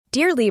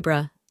Dear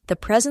Libra, the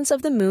presence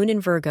of the moon in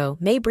Virgo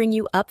may bring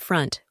you up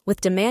front with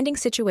demanding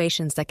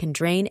situations that can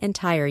drain and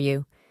tire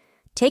you.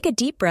 Take a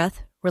deep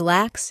breath,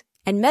 relax,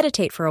 and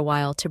meditate for a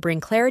while to bring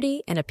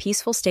clarity and a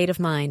peaceful state of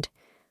mind.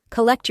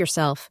 Collect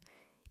yourself.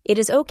 It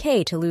is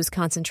okay to lose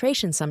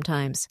concentration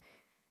sometimes.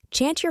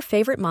 Chant your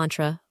favorite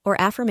mantra or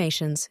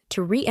affirmations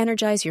to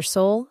re-energize your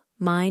soul,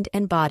 mind,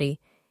 and body,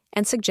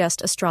 and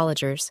suggest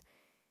astrologers.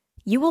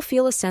 You will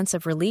feel a sense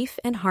of relief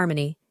and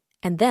harmony,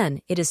 and then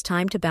it is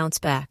time to bounce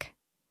back.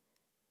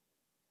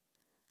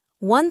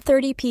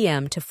 1:30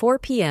 p.m. to 4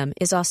 p.m.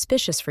 is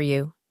auspicious for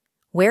you.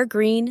 Wear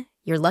green,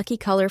 your lucky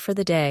color for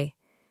the day.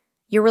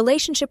 Your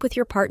relationship with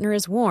your partner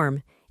is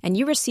warm, and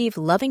you receive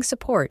loving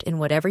support in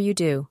whatever you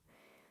do.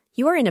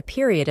 You are in a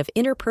period of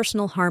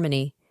interpersonal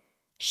harmony.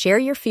 Share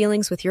your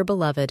feelings with your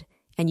beloved,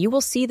 and you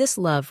will see this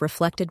love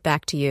reflected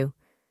back to you.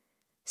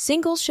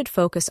 Singles should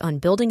focus on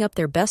building up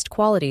their best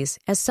qualities,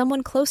 as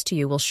someone close to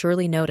you will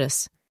surely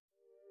notice.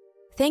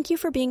 Thank you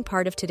for being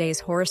part of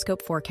today's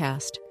horoscope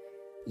forecast.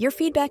 Your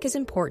feedback is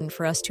important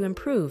for us to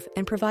improve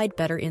and provide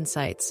better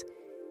insights.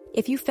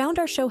 If you found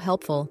our show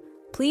helpful,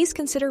 please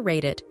consider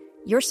rate it.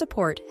 Your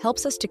support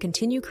helps us to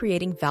continue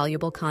creating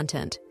valuable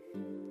content.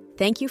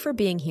 Thank you for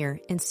being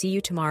here, and see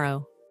you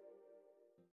tomorrow.